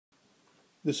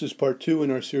This is part 2 in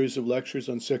our series of lectures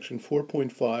on section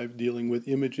 4.5 dealing with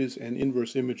images and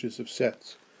inverse images of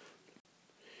sets.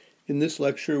 In this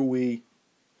lecture we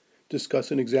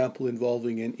discuss an example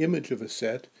involving an image of a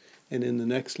set, and in the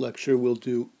next lecture we'll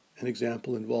do an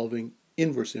example involving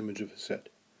inverse image of a set.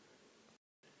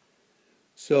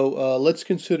 So let's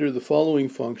consider the following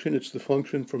function. It's the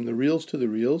function from the reals to the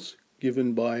reals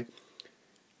given by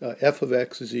f of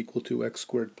x is equal to x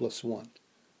squared plus 1.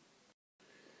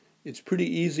 It's pretty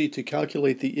easy to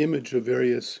calculate the image of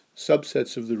various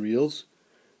subsets of the reals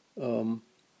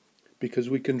because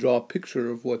we can draw a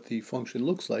picture of what the function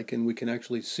looks like and we can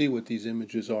actually see what these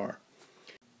images are.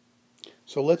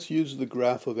 So let's use the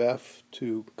graph of f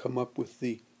to come up with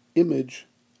the image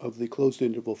of the closed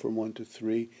interval from 1 to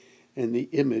 3 and the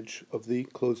image of the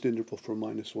closed interval from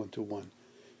 -1 to 1.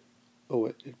 Oh,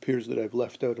 it appears that I've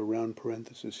left out a round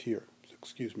parenthesis here. So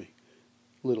excuse me,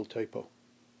 little typo.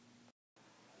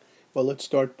 Well, let's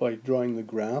start by drawing the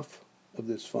graph of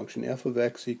this function. F of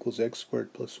x equals x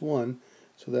squared plus 1.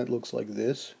 So that looks like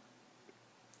this.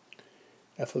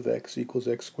 F of x equals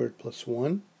x squared plus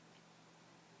 1.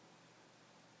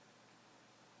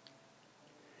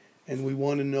 And we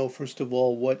want to know, first of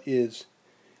all, what is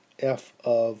f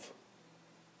of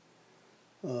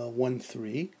 1,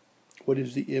 3? What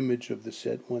is the image of the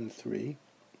set 1, 3?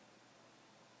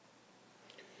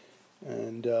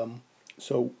 And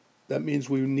so that means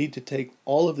we need to take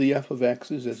all of the f of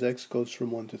x's as x goes from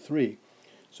 1 to 3.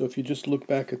 So if you just look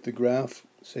back at the graph,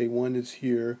 say 1 is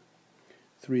here,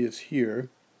 3 is here,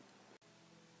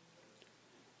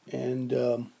 and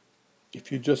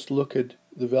if you just look at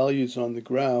the values on the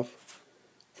graph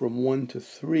from 1 to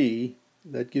 3,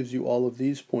 that gives you all of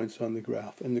these points on the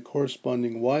graph, and the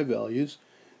corresponding y values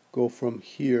go from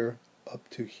here up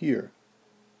to here.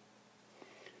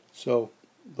 So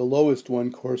the lowest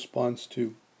one corresponds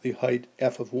to the height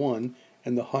f of 1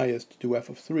 and the highest to f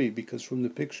of 3, because from the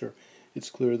picture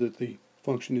it's clear that the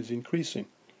function is increasing.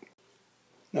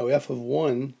 Now f of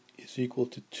 1 is equal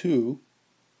to 2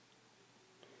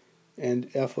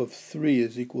 and f of 3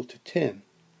 is equal to 10.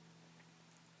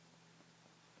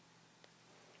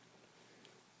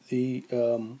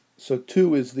 So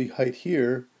 2 is the height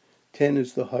here, 10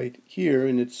 is the height here,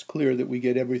 and it's clear that we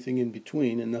get everything in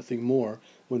between and nothing more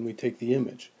when we take the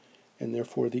image. And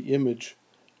therefore the image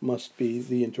must be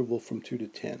the interval from 2 to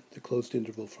 10, the closed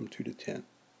interval from 2 to 10.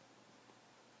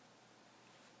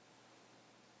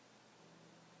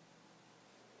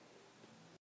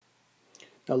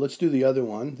 Now let's do the other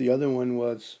one. The other one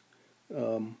was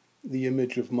the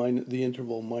image of the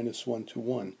interval -1 to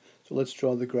 1. So let's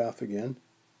draw the graph again.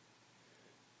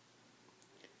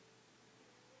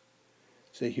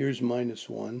 Say here's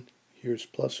 -1, here's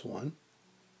 +1.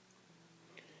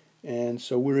 And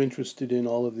so we're interested in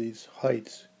all of these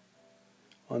heights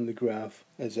on the graph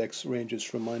as x ranges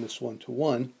from -1 to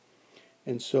 1.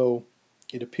 And so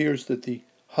it appears that the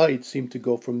heights seem to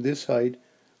go from this height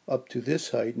up to this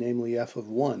height, namely f of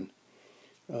 1.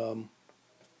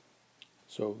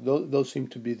 So those seem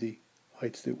to be the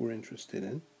heights that we're interested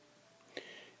in.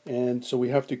 And so we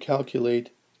have to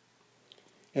calculate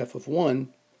f of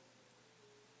 1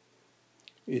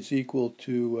 is equal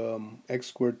to x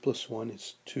squared plus 1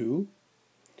 is 2,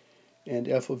 and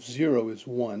f of 0 is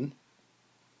 1.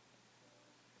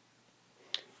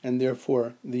 And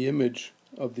therefore the image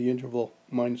of the interval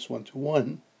 -1 to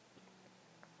 1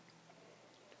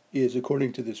 is,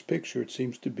 according to this picture, it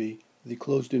seems to be the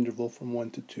closed interval from 1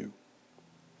 to 2.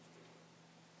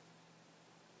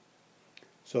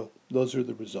 So those are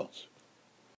the results.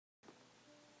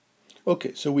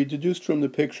 Okay, so we deduced from the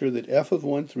picture that f of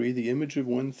 1, 3, the image of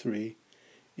 1, 3,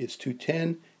 is 2,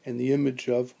 10, and the image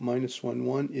of -1,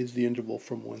 1 is the interval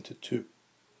from 1 to 2.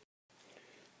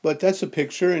 But that's a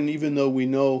picture, and even though we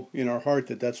know in our heart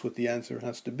that that's what the answer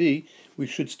has to be, we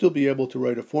should still be able to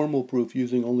write a formal proof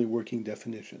using only working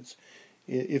definitions.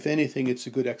 If anything, it's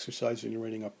a good exercise in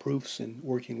writing up proofs and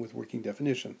working with working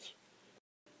definitions.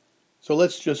 So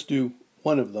let's just do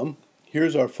one of them.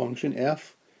 Here's our function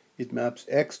f. It maps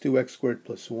x to x squared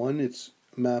plus 1. It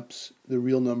maps the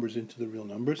real numbers into the real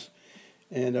numbers.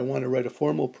 And I want to write a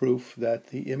formal proof that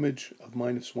the image of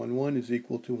 -1, 1 is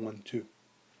equal to 1, 2.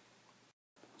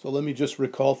 So let me just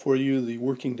recall for you the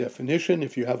working definition.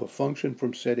 If you have a function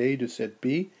from set A to set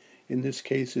B, in this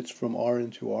case it's from R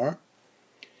into R.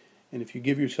 And if you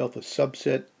give yourself a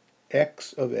subset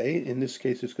x of A, in this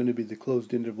case it's going to be the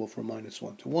closed interval from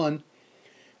 -1 to 1,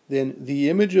 then the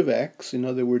image of x, in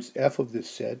other words f of this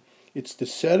set, it's the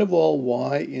set of all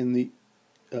y in the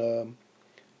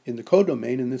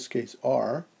codomain, in this case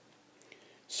R,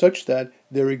 such that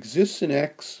there exists an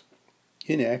x,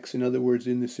 in other words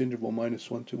in this interval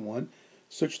 -1 to 1,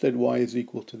 such that y is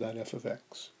equal to that f of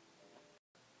x.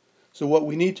 So what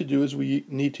we need to do is we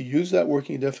need to use that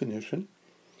working definition,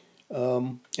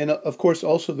 and of course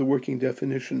also the working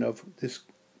definition of this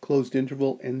closed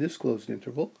interval and this closed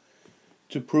interval,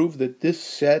 to prove that this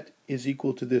set is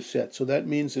equal to this set. So that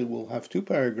means that we'll have two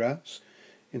paragraphs.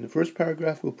 In the first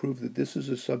paragraph we'll prove that this is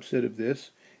a subset of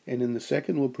this, and in the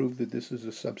second we'll prove that this is a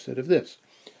subset of this.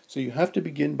 So you have to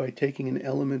begin by taking an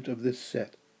element of this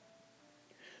set.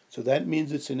 So that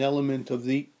means it's an element of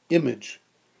the image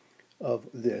of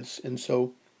this, and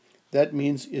so that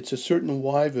means it's a certain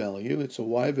y value. It's a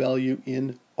y value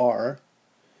in R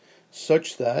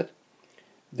such that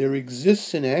there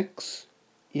exists an x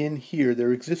in here.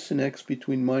 There exists an x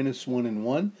between -1 and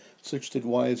 1 such that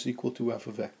y is equal to f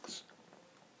of x.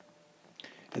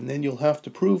 And then you'll have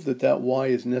to prove that that y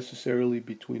is necessarily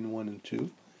between 1 and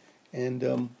 2.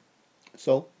 And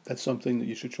so that's something that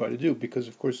you should try to do, because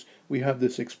of course we have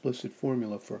this explicit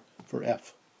formula for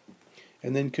f.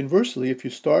 And then conversely, if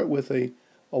you start with a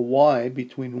y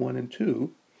between 1 and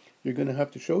 2, you're going to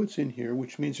have to show it's in here,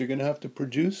 which means you're going to have to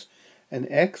produce an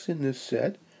x in this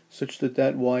set such that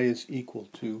that y is equal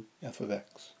to f of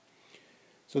x.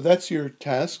 So that's your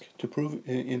task to prove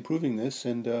in proving this,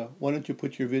 and why don't you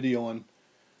put your video on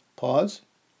pause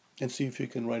and see if you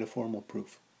can write a formal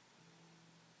proof.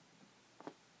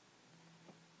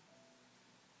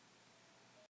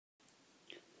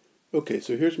 Okay,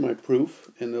 so here's my proof,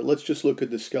 and let's just look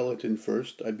at the skeleton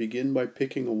first. I begin by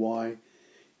picking a y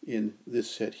in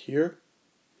this set here,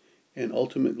 and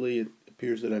ultimately it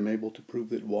appears that I'm able to prove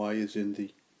that y is in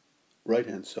the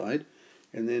right-hand side.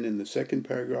 And then in the second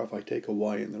paragraph I take a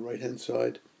y in the right-hand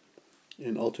side,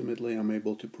 and ultimately I'm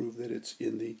able to prove that it's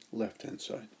in the left-hand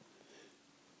side.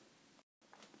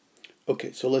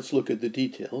 Okay, so let's look at the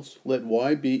details. Let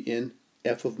y be in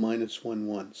f of -1,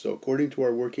 1. So according to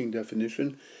our working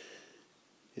definition,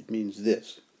 it means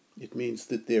this. It means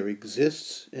that there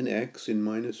exists an x in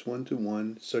 -1 to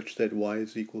 1 such that y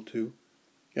is equal to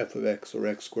f of x, or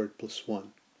x squared plus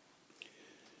 1.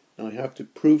 Now I have to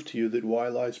prove to you that y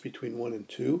lies between 1 and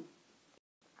 2.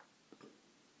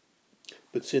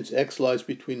 But since x lies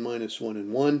between -1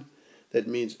 and 1, that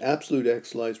means absolute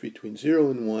x lies between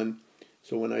 0 and 1.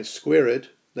 So when I square it,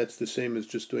 that's the same as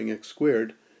just doing x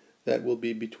squared. That will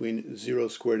be between 0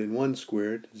 squared and 1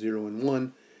 squared, 0 and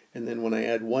 1. And then when I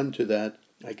add 1 to that,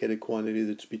 I get a quantity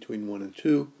that's between 1 and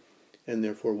 2, and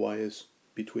therefore y is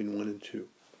between 1 and 2.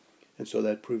 And so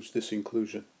that proves this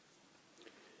inclusion.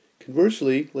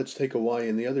 Conversely, let's take a y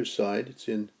in the other side. It's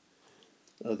in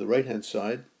the right-hand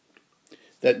side.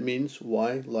 That means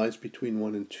y lies between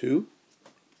 1 and 2.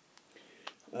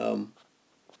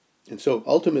 And so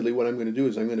ultimately what I'm going to do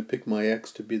is I'm going to pick my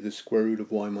x to be the square root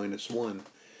of y minus 1.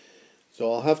 So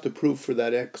I'll have to prove for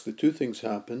that x that two things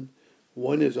happen.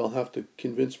 One is I'll have to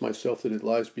convince myself that it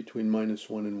lies between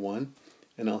 -1 and 1,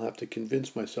 and I'll have to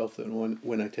convince myself that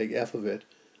when I take f of it,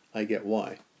 I get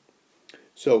y.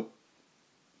 So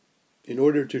in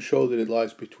order to show that it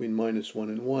lies between -1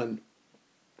 and 1,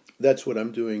 that's what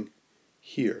I'm doing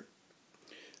here.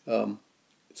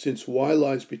 Since y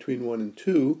lies between 1 and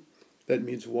 2, that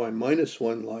means y minus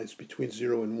 1 lies between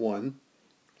 0 and 1,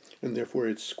 and therefore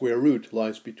its square root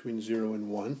lies between 0 and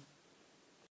 1.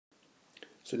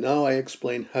 So now I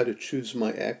explain how to choose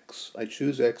my x. I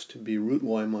choose x to be root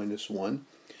y minus 1.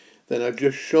 Then I've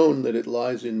just shown that it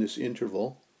lies in this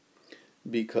interval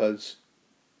because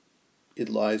it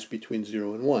lies between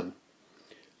 0 and 1.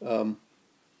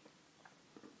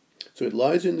 So it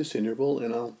lies in this interval,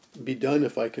 and I'll be done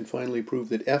if I can finally prove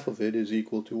that f of it is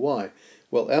equal to y.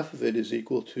 Well, f of it is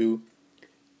equal to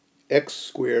x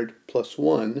squared plus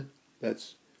 1.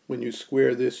 That's when you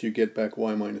square this, you get back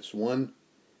y minus 1.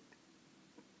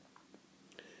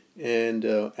 And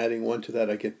adding 1 to that,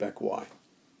 I get back y.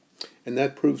 And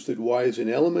that proves that y is an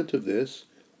element of this.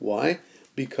 Why?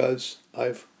 Because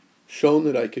I've shown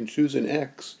that I can choose an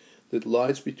x that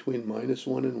lies between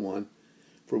 -1 and 1,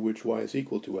 for which y is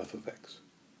equal to f of x.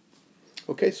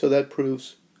 Okay, so that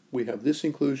proves we have this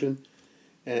inclusion,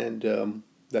 and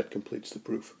that completes the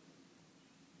proof.